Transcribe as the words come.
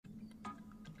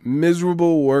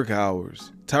miserable work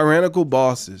hours, tyrannical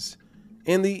bosses,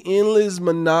 and the endless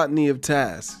monotony of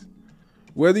tasks.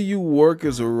 Whether you work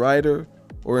as a writer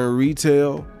or in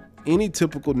retail, any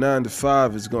typical 9 to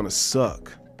 5 is going to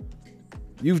suck.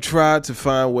 You've tried to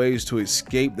find ways to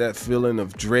escape that feeling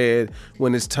of dread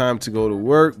when it's time to go to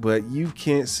work, but you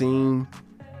can't seem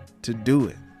to do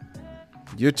it.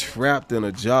 You're trapped in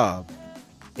a job,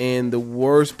 and the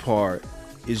worst part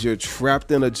is you're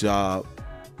trapped in a job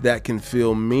that can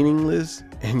feel meaningless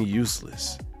and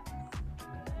useless.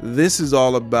 This is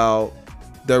all about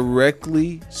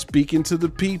directly speaking to the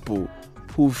people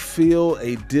who feel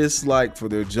a dislike for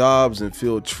their jobs and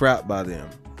feel trapped by them.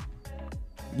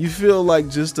 You feel like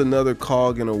just another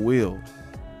cog in a wheel,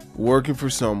 working for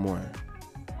someone.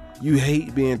 You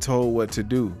hate being told what to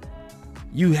do.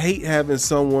 You hate having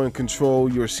someone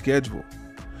control your schedule.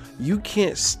 You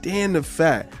can't stand the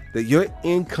fact that your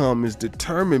income is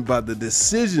determined by the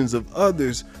decisions of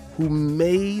others who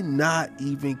may not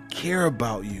even care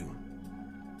about you.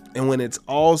 And when it's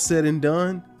all said and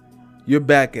done, you're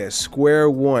back at square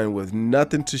one with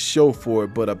nothing to show for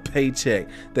it but a paycheck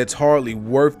that's hardly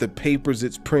worth the papers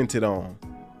it's printed on.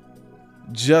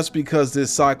 Just because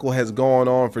this cycle has gone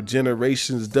on for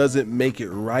generations doesn't make it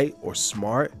right or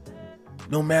smart,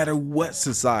 no matter what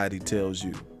society tells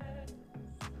you.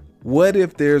 What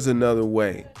if there's another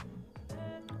way?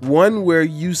 One where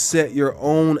you set your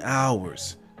own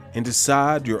hours and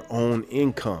decide your own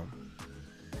income.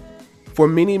 For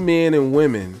many men and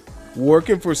women,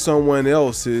 working for someone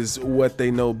else is what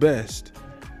they know best.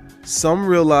 Some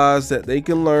realize that they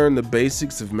can learn the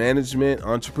basics of management,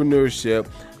 entrepreneurship,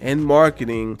 and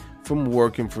marketing from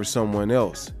working for someone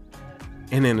else.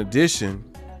 And in addition,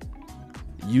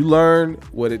 you learn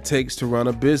what it takes to run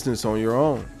a business on your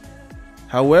own.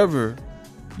 However,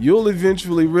 you'll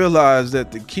eventually realize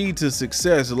that the key to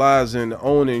success lies in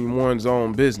owning one's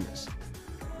own business.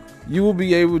 You will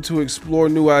be able to explore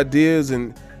new ideas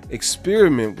and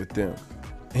experiment with them.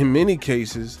 In many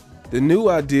cases, the new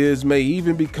ideas may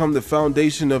even become the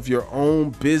foundation of your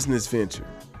own business venture.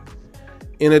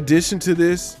 In addition to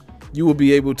this, you will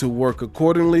be able to work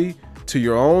accordingly to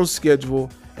your own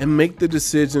schedule and make the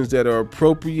decisions that are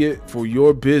appropriate for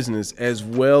your business as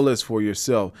well as for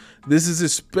yourself. This is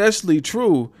especially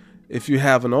true if you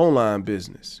have an online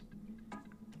business.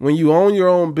 When you own your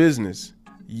own business,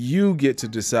 you get to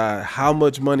decide how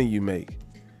much money you make.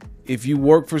 If you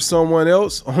work for someone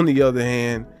else, on the other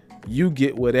hand, you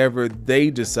get whatever they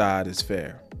decide is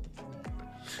fair.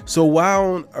 So why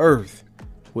on earth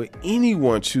would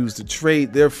anyone choose to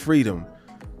trade their freedom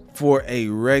for a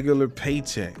regular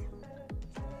paycheck?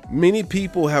 Many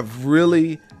people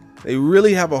really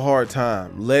have a hard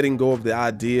time letting go of the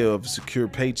idea of a secure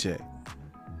paycheck.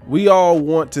 We all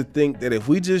want to think that if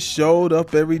we just showed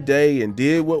up every day and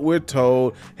did what we're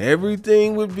told,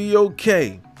 everything would be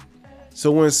okay. So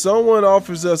when someone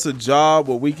offers us a job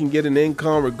where we can get an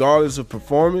income regardless of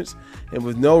performance and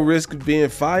with no risk of being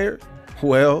fired,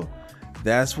 well,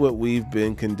 that's what we've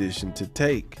been conditioned to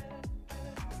take.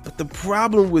 But the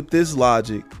problem with this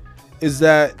logic is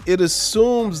that it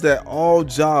assumes that all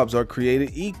jobs are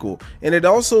created equal, and it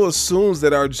also assumes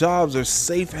that our jobs are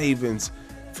safe havens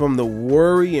from the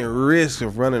worry and risk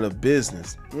of running a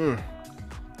business. And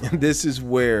this is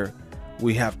where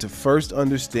we have to first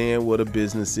understand what a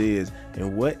business is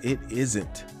and what it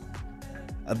isn't.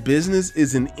 A business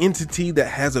is an entity that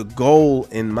has a goal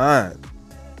in mind,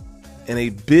 and a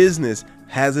business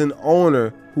has an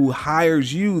owner who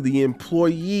hires you, the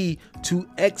employee, to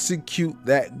execute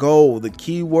that goal. The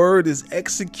key word is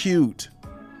execute.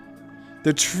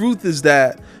 The truth is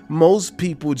that most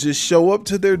people just show up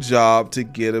to their job to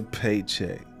get a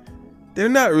paycheck. They're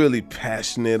not really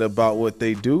passionate about what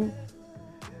they do.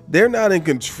 They're not in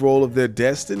control of their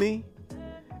destiny.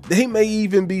 They may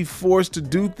even be forced to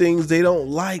do things they don't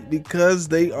like because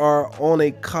they are on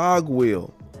a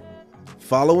cogwheel,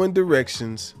 following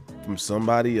directions from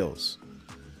somebody else.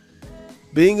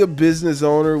 Being a business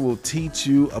owner will teach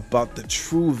you about the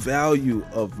true value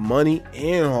of money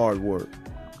and hard work.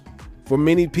 For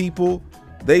many people,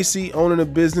 they see owning a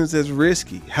business as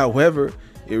risky. However,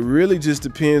 it really just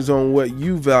depends on what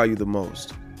you value the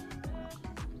most.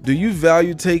 Do you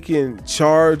value taking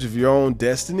charge of your own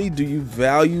destiny? Do you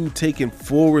value taking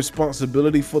full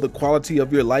responsibility for the quality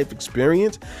of your life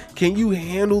experience? Can you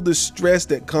handle the stress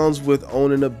that comes with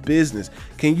owning a business?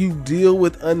 Can you deal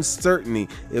with uncertainty?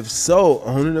 If so,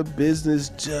 owning a business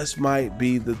just might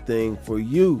be the thing for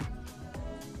you.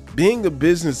 Being a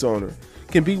business owner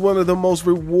can be one of the most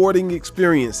rewarding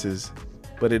experiences,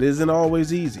 but it isn't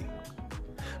always easy.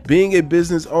 Being a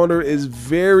business owner is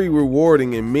very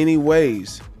rewarding in many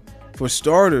ways. For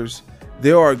starters,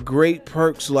 There are great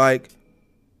perks like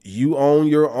you own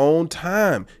your own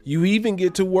time. You even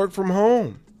get to work from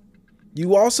home.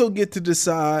 You also get to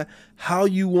decide how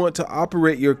you want to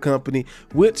operate your company,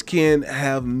 which can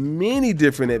have many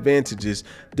different advantages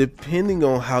depending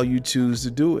on how you choose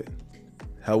to do it.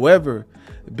 However,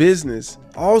 business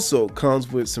also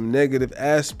comes with some negative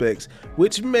aspects,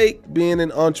 which make being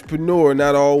an entrepreneur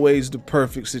not always the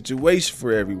perfect situation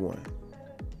for everyone.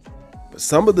 But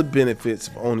some of the benefits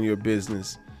of owning your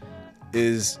business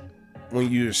is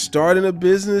when you're starting a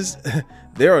business,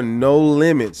 there are no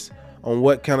limits on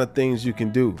what kind of things you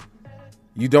can do.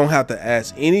 You don't have to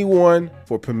ask anyone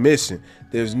for permission.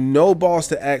 There's no boss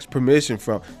to ask permission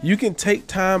from. You can take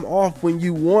time off when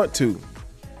you want to.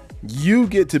 You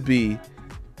get to be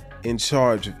in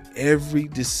charge of every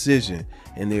decision,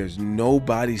 and there's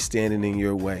nobody standing in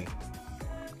your way.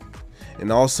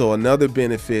 And also another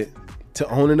benefit to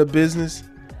owning a business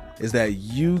is that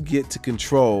you get to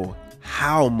control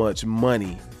how much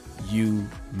money you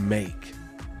make.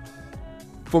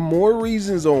 For more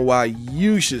reasons on why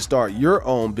you should start your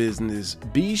own business,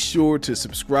 be sure to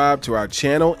subscribe to our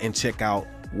channel and check out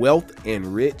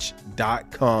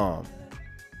wealthandrich.com.